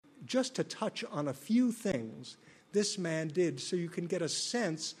just to touch on a few things this man did so you can get a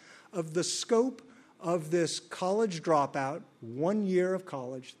sense of the scope of this college dropout, 1 year of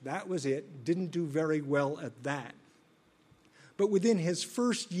college, that was it, didn't do very well at that. But within his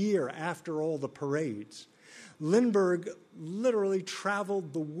first year after all the parades, Lindbergh literally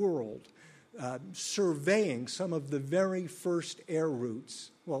traveled the world, surveying some of the very first air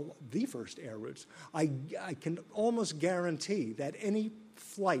routes, well, the first air routes. I can almost guarantee that any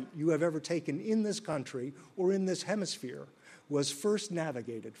flight you have ever taken in this country or in this hemisphere was first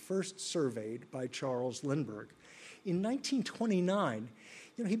navigated, first surveyed by Charles Lindbergh. In 1929,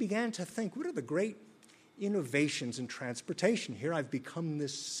 he began to think, what are the great innovations in transportation? Here I've become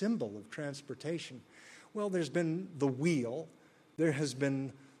this symbol of transportation. Well, there's been the wheel, there has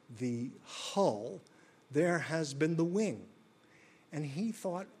been the hull, there has been the wing. And he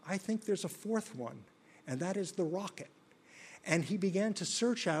thought, I think there's a fourth one, and that is the rocket. And he began to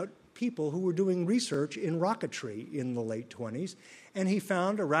search out people who were doing research in rocketry in the late 20s, and he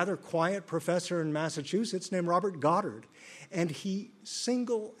found a rather quiet professor in Massachusetts named Robert Goddard, and he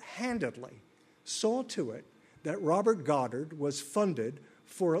single-handedly saw to it that Robert Goddard was funded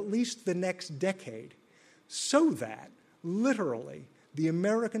for at least the next decade, so that, literally, the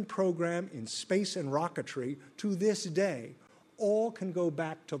American program in space and rocketry to this day all can go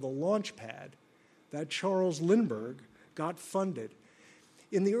back to the launch pad that Charles Lindbergh got funded.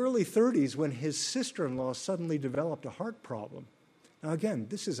 In the early 30s, when his sister-in-law suddenly developed a heart problem. Now again,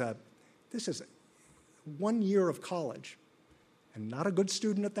 this is 1 year of college, and not a good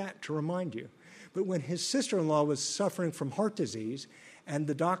student at that, to remind you. But when his sister-in-law was suffering from heart disease, and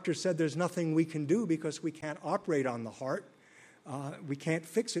the doctor said there's nothing we can do because we can't operate on the heart, we can't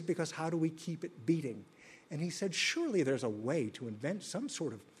fix it because how do we keep it beating? And he said, surely there's a way to invent some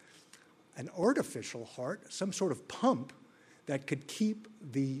sort of an artificial heart, some sort of pump that could keep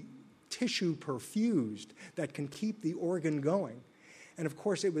the tissue perfused, that can keep the organ going. And of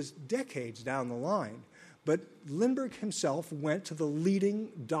course, it was decades down the line. But Lindbergh himself went to the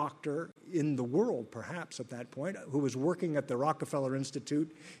leading doctor in the world, perhaps at that point, who was working at the Rockefeller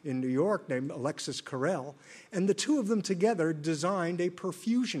Institute in New York, named Alexis Carrel. And the two of them together designed a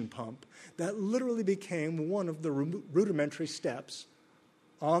perfusion pump that literally became one of the rudimentary steps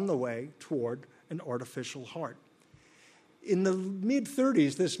on the way toward an artificial heart. In the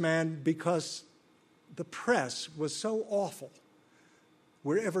mid-30s, this man, because the press was so awful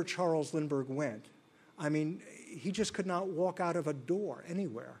wherever Charles Lindbergh went, I mean, he just could not walk out of a door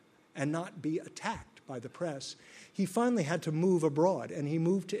anywhere and not be attacked by the press. He finally had to move abroad, and he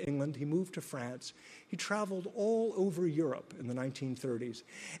moved to England, he moved to France. He traveled all over Europe in the 1930s.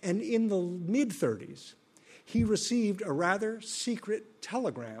 And in the mid-30s, he received a rather secret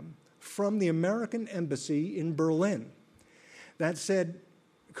telegram from the American embassy in Berlin that said,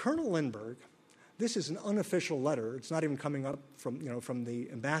 Colonel Lindbergh, this is an unofficial letter. It's not even coming up from the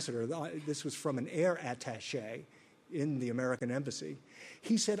ambassador. This was from an air attaché in the American embassy.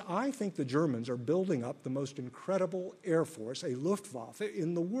 He said, I think the Germans are building up the most incredible air force, a Luftwaffe,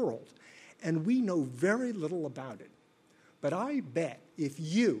 in the world. And we know very little about it. But I bet if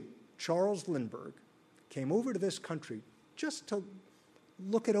you, Charles Lindbergh, came over to this country just to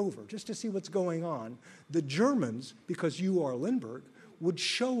look it over, just to see what's going on, the Germans, because you are Lindbergh, would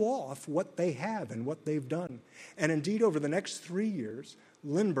show off what they have and what they've done. And indeed, over the next 3 years,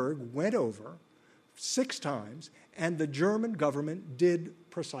 Lindbergh went over 6 times, and the German government did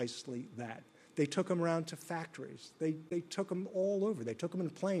precisely that. They took him around to factories. They took him all over. They took him in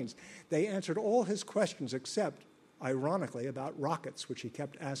planes. They answered all his questions except, ironically, about rockets, which he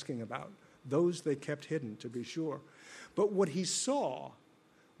kept asking about. Those they kept hidden, to be sure. But what he saw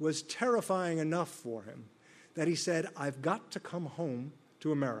was terrifying enough for him that he said, I've got to come home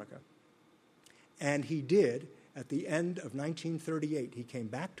to America. And he did at the end of 1938. He came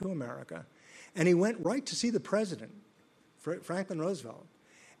back to America, and he went right to see the president, Franklin Roosevelt.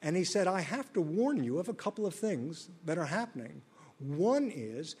 And he said, I have to warn you of a couple of things that are happening. One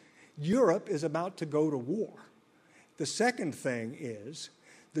is Europe is about to go to war. The second thing is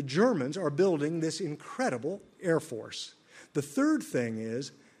the Germans are building this incredible air force. The third thing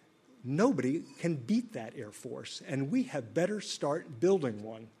is nobody can beat that air force, and we have better start building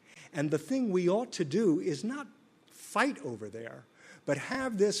one. And the thing we ought to do is not fight over there, but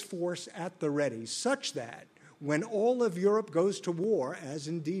have this force at the ready, such that when all of Europe goes to war, as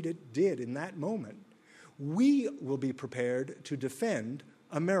indeed it did in that moment, we will be prepared to defend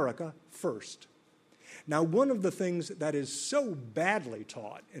America first. Now, one of the things that is so badly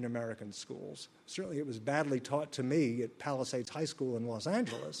taught in American schools, certainly it was badly taught to me at Palisades High School in Los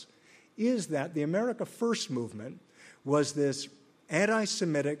Angeles, is that the America First movement was this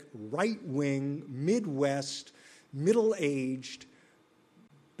anti-Semitic, right-wing, Midwest, middle-aged,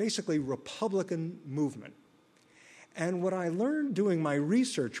 basically Republican movement. And what I learned doing my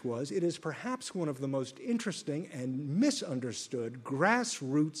research was it is perhaps one of the most interesting and misunderstood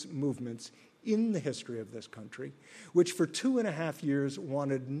grassroots movements in the history of this country, which for 2.5 years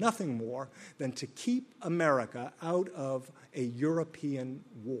wanted nothing more than to keep America out of a European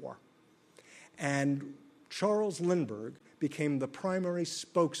war. And Charles Lindbergh became the primary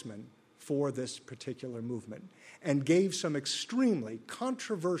spokesman for this particular movement and gave some extremely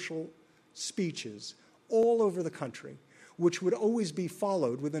controversial speeches all over the country, which would always be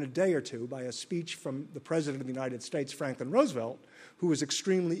followed within a day or two by a speech from the President of the United States, Franklin Roosevelt, who was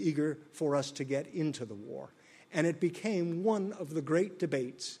extremely eager for us to get into the war. And it became one of the great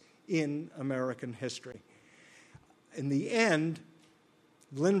debates in American history. In the end,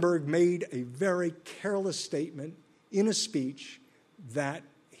 Lindbergh made a very careless statement in a speech that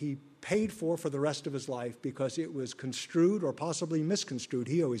he paid for the rest of his life because it was construed or possibly misconstrued,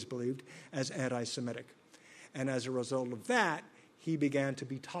 he always believed, as anti-Semitic. And as a result of that, he began to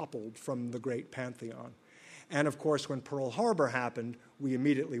be toppled from the great pantheon. And of course, when Pearl Harbor happened, we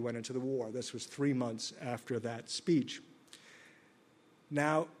immediately went into the war. This was 3 months after that speech.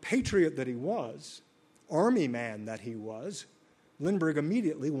 Now, patriot that he was, army man that he was, Lindbergh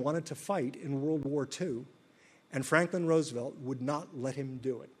immediately wanted to fight in World War II, and Franklin Roosevelt would not let him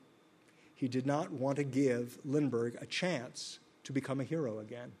do it. He did not want to give Lindbergh a chance to become a hero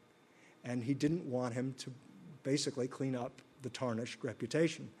again, and he didn't want him to basically clean up the tarnished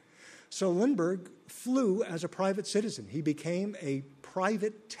reputation. So Lindbergh flew as a private citizen. He became a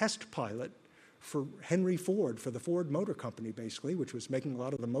private test pilot for Henry Ford, for the Ford Motor Company, basically, which was making a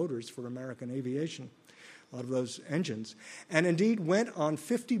lot of the motors for American aviation, a lot of those engines, and indeed went on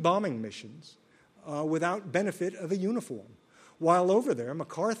 50 bombing missions without benefit of a uniform. While over there,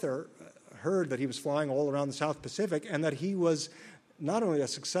 MacArthur heard that he was flying all around the South Pacific and that he was not only a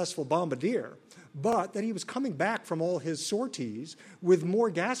successful bombardier, but that he was coming back from all his sorties with more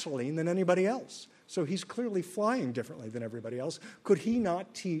gasoline than anybody else. So he's clearly flying differently than everybody else. Could he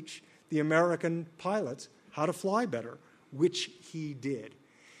not teach the American pilots how to fly better, which he did?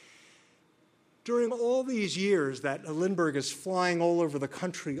 During all these years that Lindbergh is flying all over the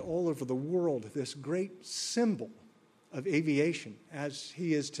country, all over the world, this great symbol of aviation, as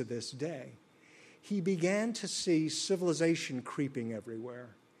he is to this day, he began to see civilization creeping everywhere.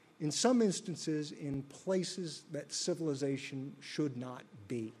 In some instances, in places that civilization should not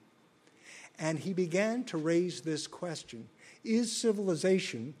be. And he began to raise this question, is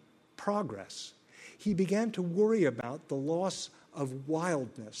civilization progress? He began to worry about the loss of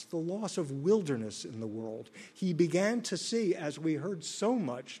wildness, the loss of wilderness in the world. He began to see, as we heard so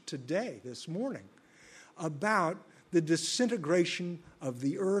much today, this morning, about the disintegration of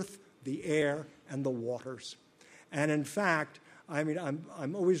the earth, the air, and the waters. And in fact,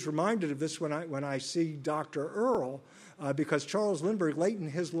 I'm always reminded of this when I see Dr. Earle, because Charles Lindbergh, late in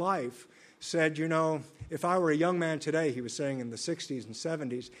his life, said, you know, if I were a young man today, he was saying in the 60s and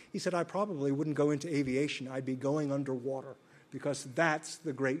 70s, he said, I probably wouldn't go into aviation. I'd be going underwater because that's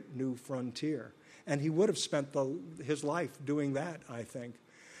the great new frontier. And he would have spent his life doing that, I think,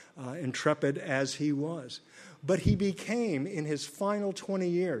 intrepid as he was. But he became, in his final 20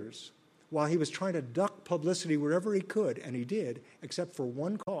 years, while he was trying to duck publicity wherever he could, and he did, except for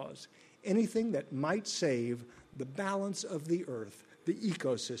one cause, anything that might save the balance of the earth, the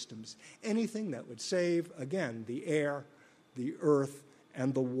ecosystems, anything that would save, again, the air, the earth,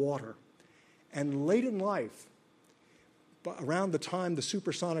 and the water. And late in life, around the time the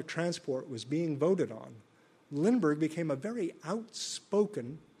supersonic transport was being voted on, Lindbergh became a very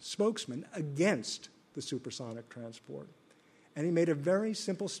outspoken spokesman against the supersonic transport. And he made a very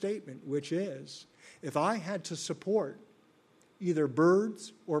simple statement, which is, if I had to support either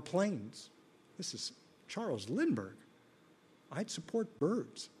birds or planes, this is Charles Lindbergh, I'd support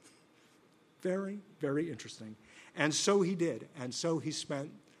birds. Very, very interesting. And so he did. And so he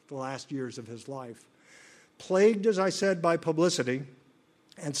spent the last years of his life, plagued, as I said, by publicity.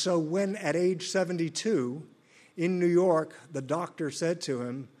 And so when, at age 72, in New York, the doctor said to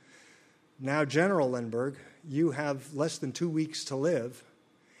him, now, General Lindbergh, you have less than 2 weeks to live.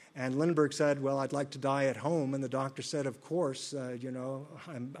 And Lindbergh said, well, I'd like to die at home. And the doctor said, of course,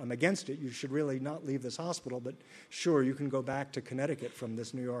 I'm against it. You should really not leave this hospital, but sure, you can go back to Connecticut from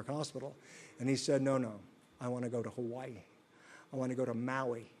this New York hospital. And he said, no, I want to go to Hawaii. I want to go to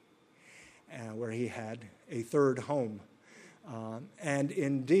Maui, where he had a third home. And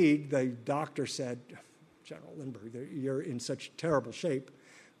indeed, the doctor said, General Lindbergh, you're in such terrible shape,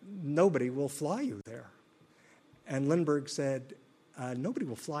 nobody will fly you there. And Lindbergh said, nobody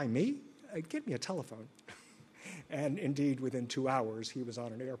will fly me. Get me a telephone. And indeed, within 2 hours, he was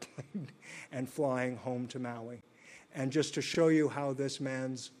on an airplane and flying home to Maui. And just to show you how this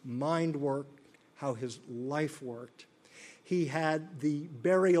man's mind worked, how his life worked, he had the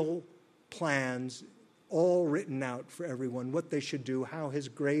burial plans all written out for everyone, what they should do, how his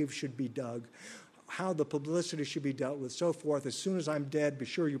grave should be dug, how the publicity should be dealt with, so forth. As soon as I'm dead, be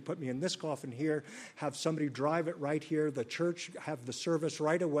sure you put me in this coffin here, have somebody drive it right here, the church have the service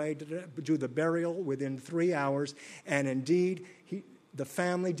right away, do the burial within 3 hours. And indeed, the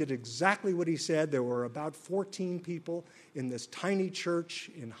family did exactly what he said. There were about 14 people in this tiny church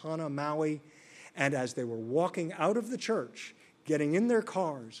in Hana, Maui. And as they were walking out of the church, getting in their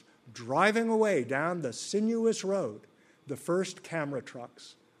cars, driving away down the sinuous road, the first camera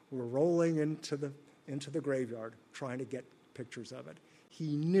trucks were rolling into the graveyard, trying to get pictures of it.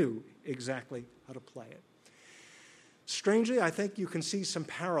 He knew exactly how to play it. Strangely, I think you can see some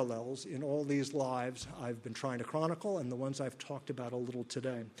parallels in all these lives I've been trying to chronicle and the ones I've talked about a little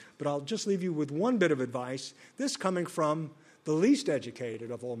today. But I'll just leave you with one bit of advice, this coming from the least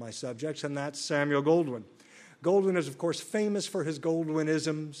educated of all my subjects, and that's Samuel Goldwyn. Goldwyn is, of course, famous for his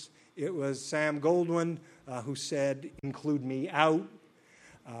Goldwynisms. It was Sam Goldwyn who said, "Include me out."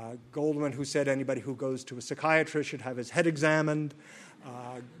 Goldwyn who said anybody who goes to a psychiatrist should have his head examined.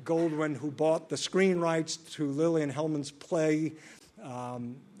 Goldwyn who bought the screen rights to Lillian Hellman's play. I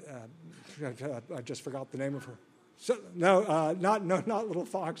just forgot the name of her. Not Little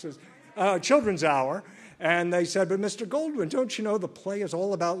Foxes. Children's Hour. And they said, "But Mr. Goldwyn, don't you know the play is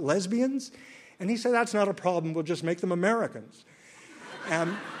all about lesbians?" And he said, "That's not a problem. We'll just make them Americans."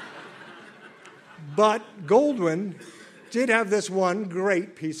 But Goldwyn did have this one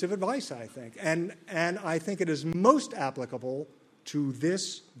great piece of advice, I think. And I think it is most applicable to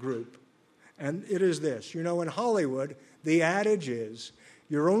this group. And it is this. You know, in Hollywood, the adage is,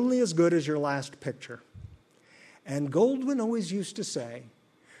 you're only as good as your last picture. And Goldwyn always used to say,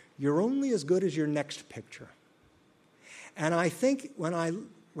 you're only as good as your next picture. And I think when I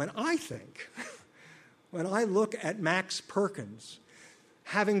look at Max Perkins,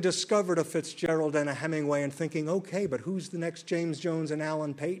 having discovered a Fitzgerald and a Hemingway and thinking, okay, but who's the next James Jones and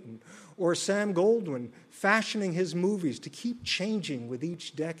Alan Payton? Or Sam Goldwyn fashioning his movies to keep changing with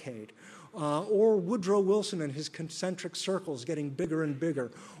each decade. Or Woodrow Wilson and his concentric circles getting bigger and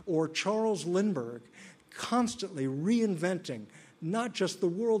bigger. Or Charles Lindbergh constantly reinventing not just the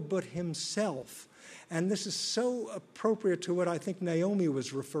world, but himself. And this is so appropriate to what I think Naomi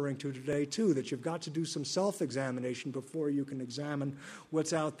was referring to today, too, that you've got to do some self-examination before you can examine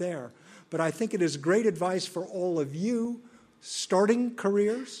what's out there. But I think it is great advice for all of you starting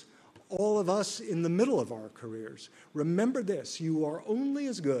careers, all of us in the middle of our careers. Remember this, you are only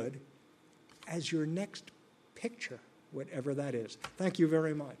as good as your next picture, whatever that is. Thank you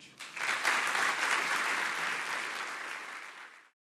very much.